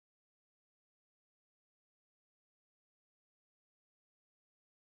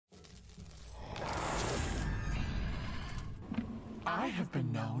I have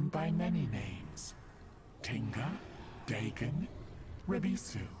been known by many names. Tinga, Dagon,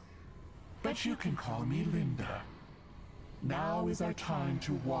 Ribisu. But you can call me Linda. Now is our time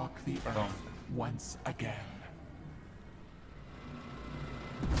to walk the earth once again.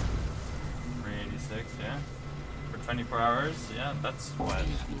 386, yeah. For 24 hours, yeah, that's what?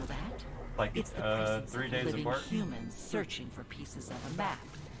 Do you feel that? Like, It's the presence 3 of days of living work? humans searching for pieces of a map.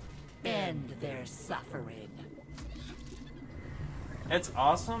 End their suffering. It's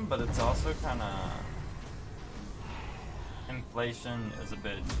awesome, but it's also kind of... Inflation is a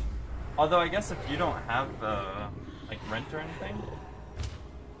bitch. Although I guess if you don't have, like, rent or anything,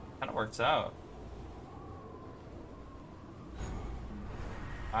 kind of works out.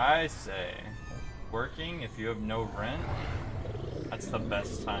 I say, working, if you have no rent, that's the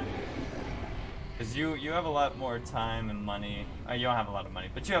best time. Because you have a lot more time and money. You don't have a lot of money,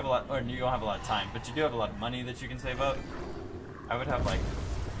 but you have a lot, or you don't have a lot of time, but you do have a lot of money that you can save up. I would have, like,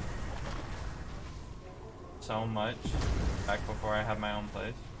 so much back before I had my own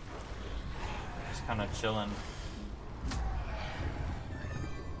place. Just kind of chilling.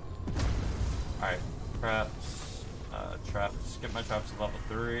 Alright, traps. Traps. Get my traps to level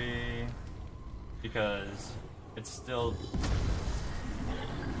 3. Because it's still...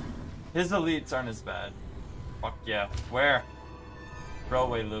 His elites aren't as bad. Fuck yeah. Where?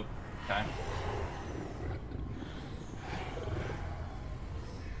 Railway loop. Okay.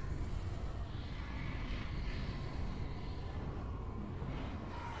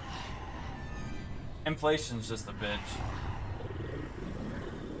 Inflation's just a bitch.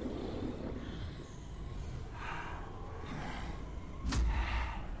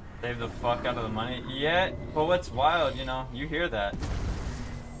 Save the fuck out of the money. Yeah, but what's wild, you know, you hear that.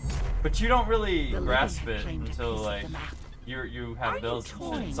 But you don't really grasp it until, like, you have bills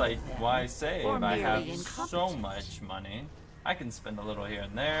and shit. It's like, why save? I have so much money. I can spend a little here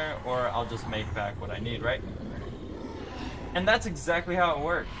and there, or I'll just make back what I need, right? And that's exactly how it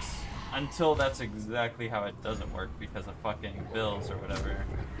works. Until that's exactly how it doesn't work because of fucking bills or whatever.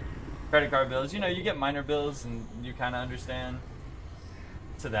 Credit card bills, you know, you get minor bills and you kind of understand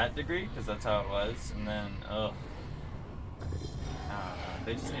to that degree because that's how it was. And then, ugh.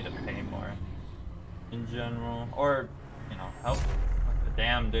 They just need to pay more in general. Or, you know, help.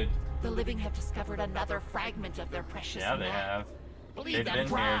 Damn, dude. The living have discovered another fragment of their precious Yeah, map. they have. Bleed They've them been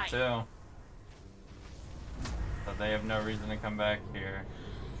dry. here too. So they have no reason to come back here.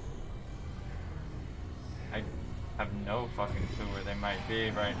 I have no fucking clue where they might be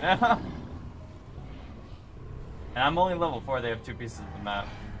right now. And I'm only level 4, they have 2 pieces of the map.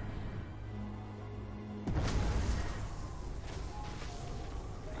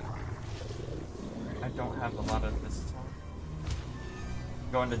 I don't have a lot of this time.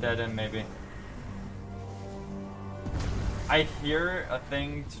 Going to dead end maybe. I hear a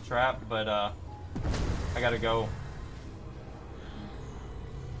thing to trap, but I gotta go.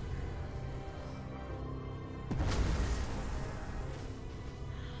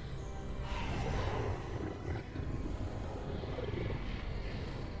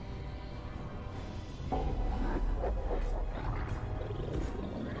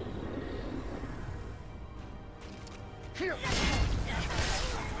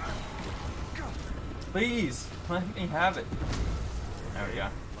 Please, let me have it. There we go.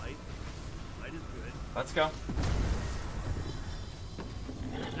 Light is good. Let's go.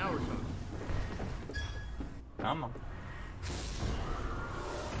 Now we're talking. Come on.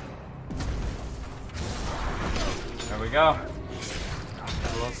 There we go.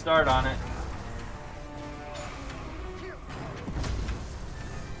 Got a little start on it.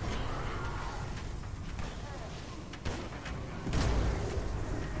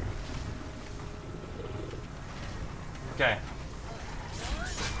 Okay.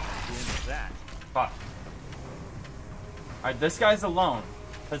 That. Fuck. Alright, this guy's alone.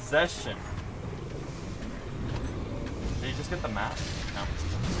 Possession. Did he just get the map? No.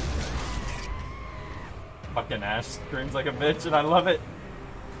 Fucking Ash screams like a bitch and I love it.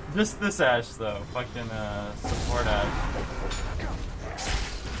 Just this Ash though. Fucking support Ash.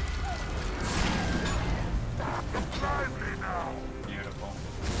 Beautiful.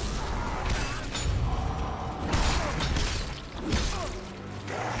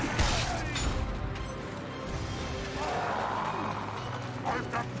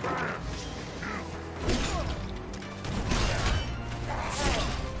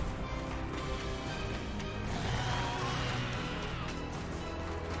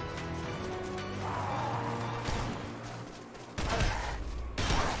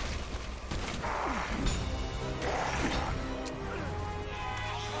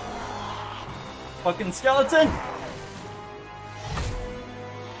 Fucking skeleton!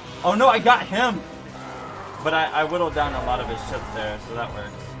 Oh no, I got him! But I whittled down a lot of his ship there, so that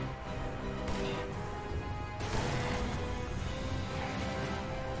works.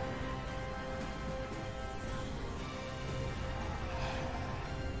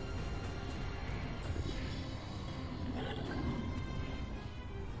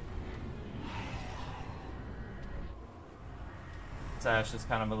 Sash is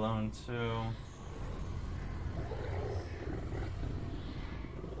kind of alone too.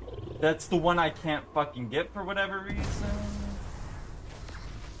 That's the one I can't fucking get for whatever reason.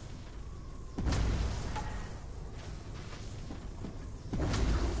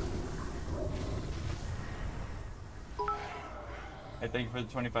 Hey, thank you for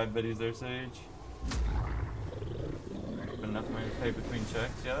the 25 biddies there, Sage. Enough money to pay between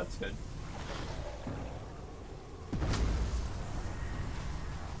checks. Yeah, that's good.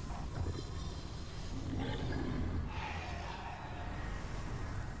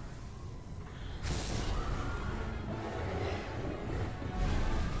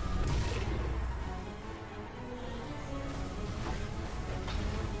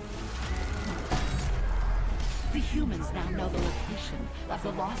 Humans now know the location of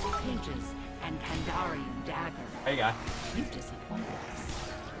the lost pages and Kandarian dagger. Hey, guy. You disappointed us.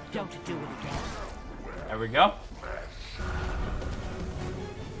 Don't do it again. There we go.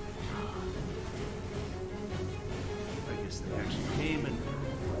 I guess they actually came and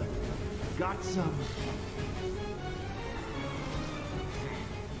got some.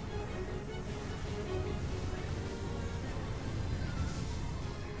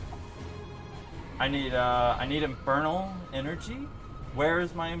 I need infernal energy. Where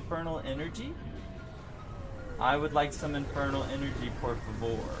is my infernal energy? I would like some infernal energy, por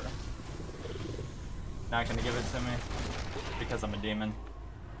favor. Not gonna give it to me because I'm a demon.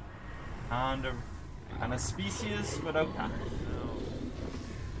 Kind of species, but okay.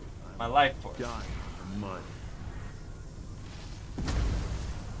 My life force. Dying in the mud.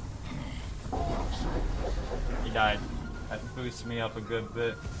 He died. That boosts me up a good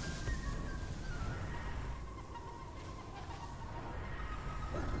bit.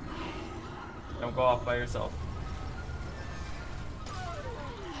 Don't go off by yourself.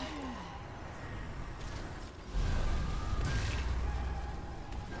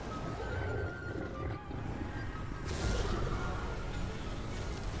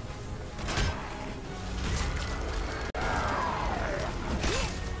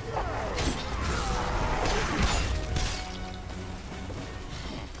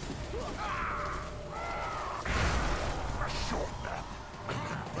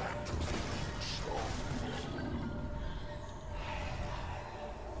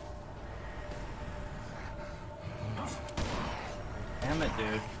 Damn it,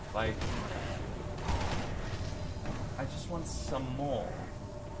 dude. Like, I just want some more.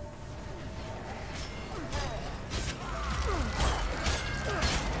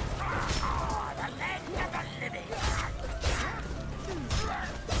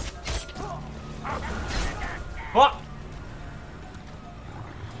 Fuck!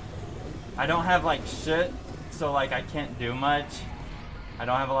 I don't have like shit, so like I can't do much. I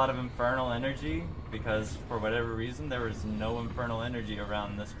don't have a lot of infernal energy because for whatever reason there was no infernal energy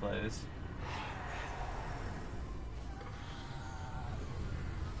around this place.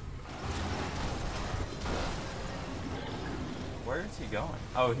 Where is he going?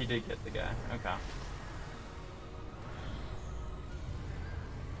 Oh, he did get the guy. Okay.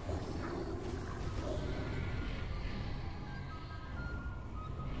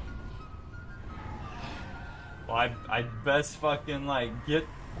 Well, I best fucking like get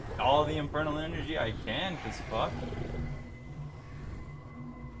all the infernal energy I can, cause fuck.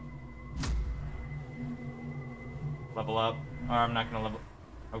 Level up. Or I'm not gonna level.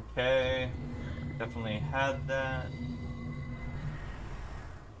 Okay. Definitely had that.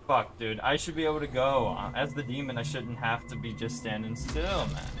 Fuck, dude. I should be able to go. As the demon, I shouldn't have to be just standing still,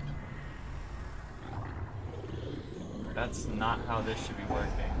 man. That's not how this should be working.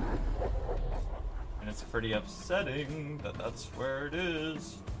 And it's pretty upsetting that that's where it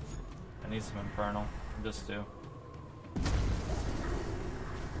is. I need some infernal. Just two.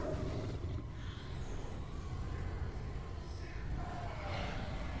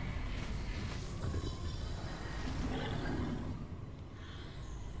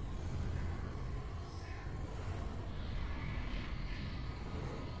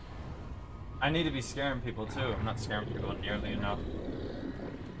 I need to be scaring people too. I'm not scaring people nearly enough.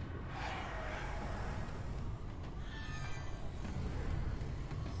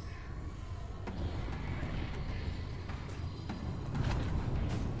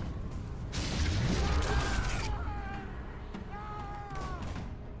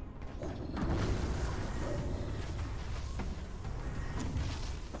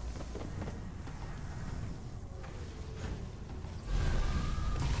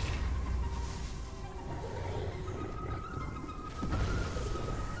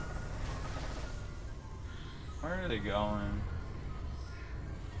 they going?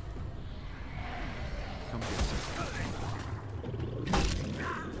 Come get some.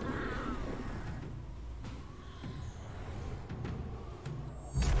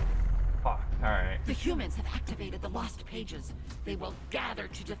 Fuck, alright. The humans have activated the lost pages. They will gather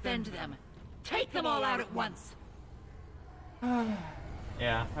to defend them. Take them all out at once!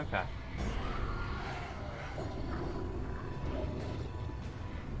 Yeah, okay.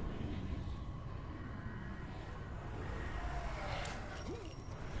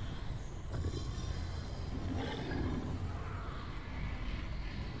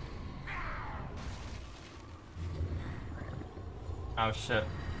 Oh shit,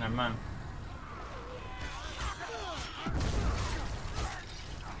 never mind.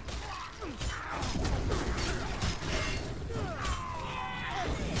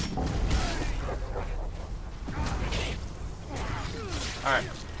 Alright.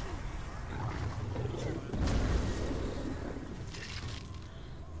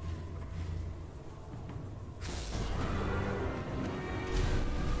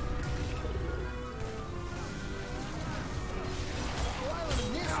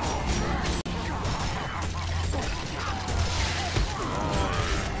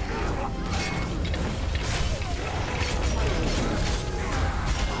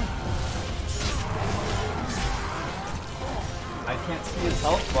 I can't see his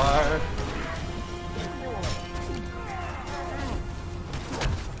health bar.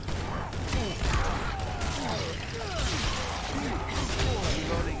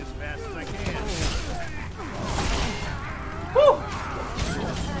 Reloading as fast as I can. Woo!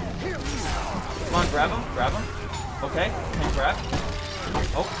 Come on, grab him, grab him. Okay, can grab.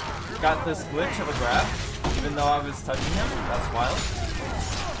 Oh, got this glitch of a grab, even though I was touching him. That's wild.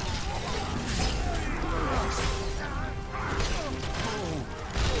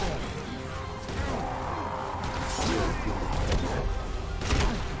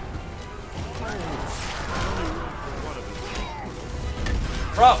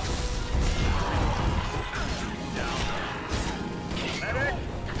 Bro!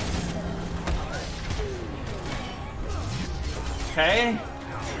 Okay.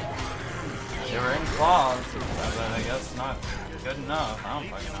 They were in claws, but I guess not good enough. I don't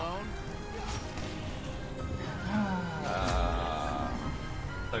fucking know.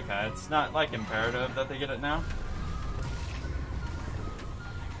 It's okay. It's not like imperative that they get it now.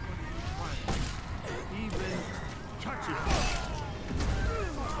 Even touches.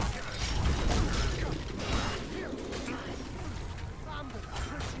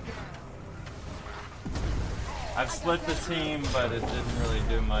 I've split the team, but it didn't really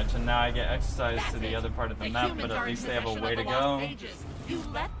do much, and now I get exercise to the other part of the map, but at least they have a way to go. You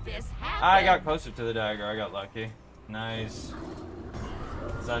let this happen. I got closer to the dagger, I got lucky. Nice.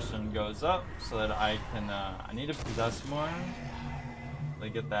 Possession goes up so that I can, I need to possess more. Let me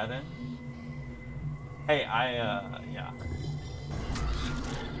get that in. Hey, yeah.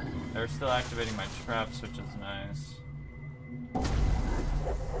 They're still activating my traps, which is nice.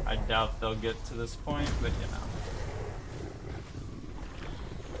 I doubt they'll get to this point, but you know.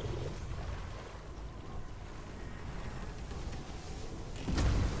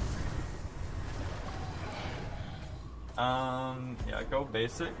 Yeah, go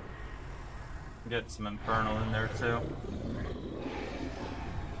basic. Get some Infernal in there too.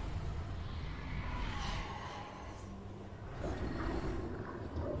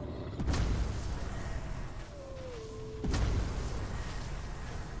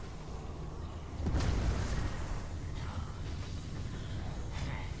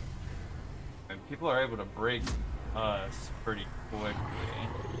 And people are able to break us pretty quickly.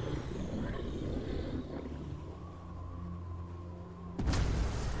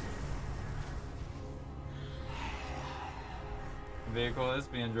 Vehicle is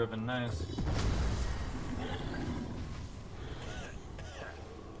being driven nice.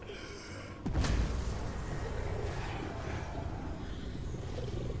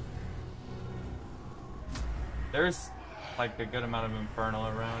 There's like a good amount of Infernal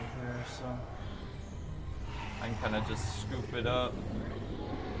around here, so I can kind of just scoop it up.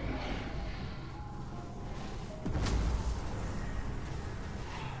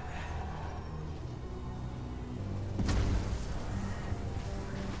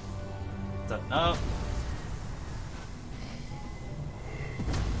 Up.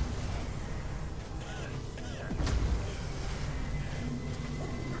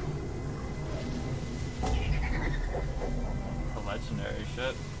 The legendary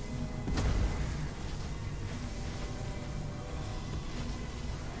shit.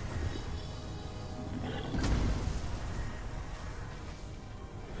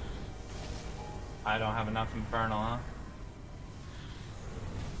 I I don't have enough Infernal, huh?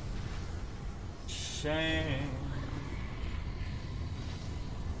 Shame.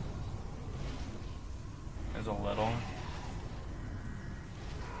 There's a little.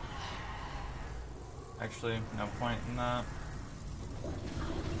 Actually, no point in that.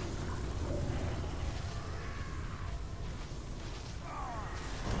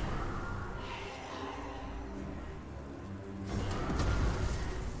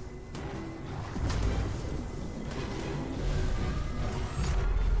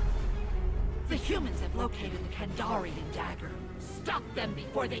 The humans have located the Kandarian dagger. Stop them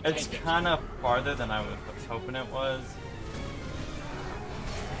before they It's take it. kind of farther than I was hoping it was.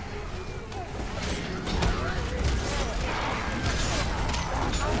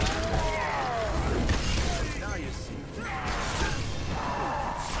 Now you see.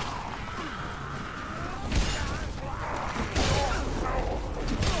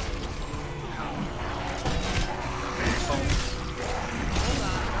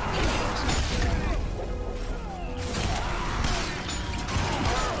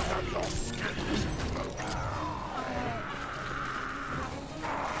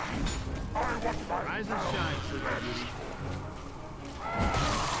 Rise and shine, Sleeping Beauty.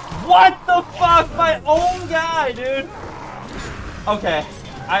 What the fuck? My own guy, dude. Okay,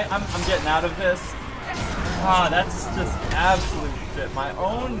 I'm getting out of this. Ah, that's just absolute shit. My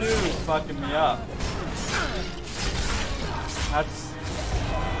own dude fucking me up. That's.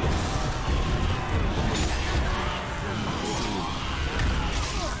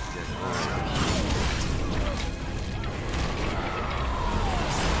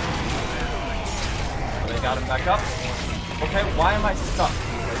 They got him back up. Okay, why am I stuck?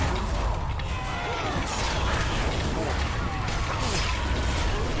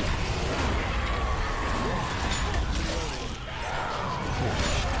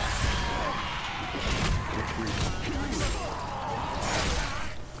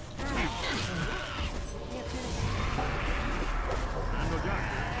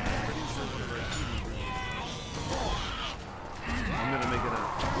 I'm gonna make it up.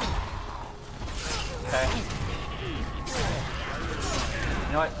 Okay.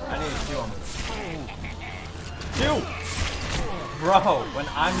 You know what? I need to kill him. Kill! Bro, when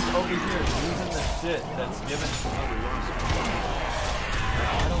I'm over here using the shit that's given to me.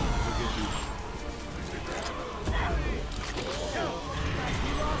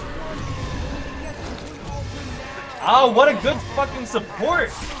 Oh, what a good fucking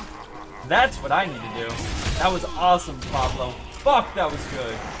support! That's what I need to do. That was awesome, Pablo. Fuck, that was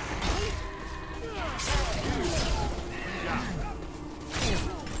good.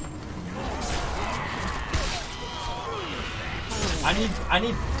 I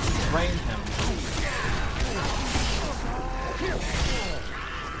need to drain him.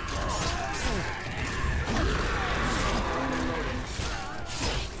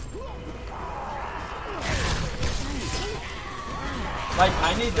 Like,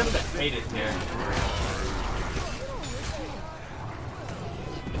 I need them to hate it here.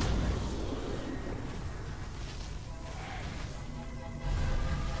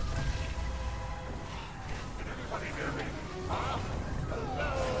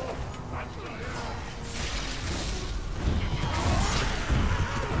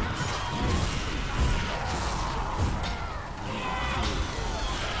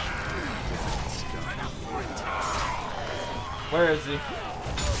 Where is he?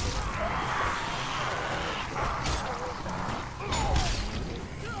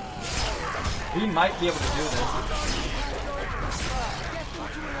 We might be able to do this.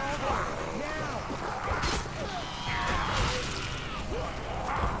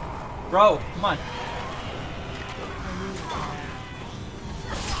 Bro, come on.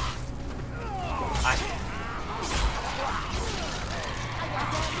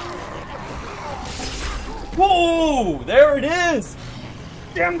 Whoa! There it is!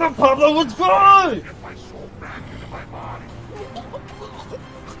 Damn, the Pablo was good! Get my soul back into my body.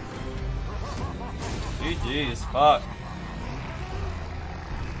 GG's, fuck.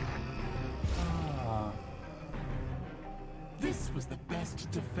 This was the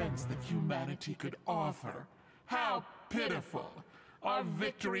best defense that humanity could offer. How pitiful! Our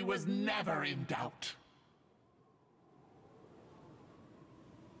victory was never in doubt.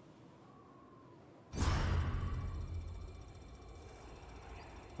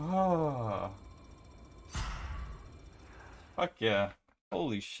 Oh. Fuck yeah.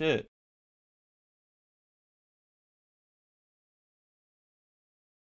 Holy shit.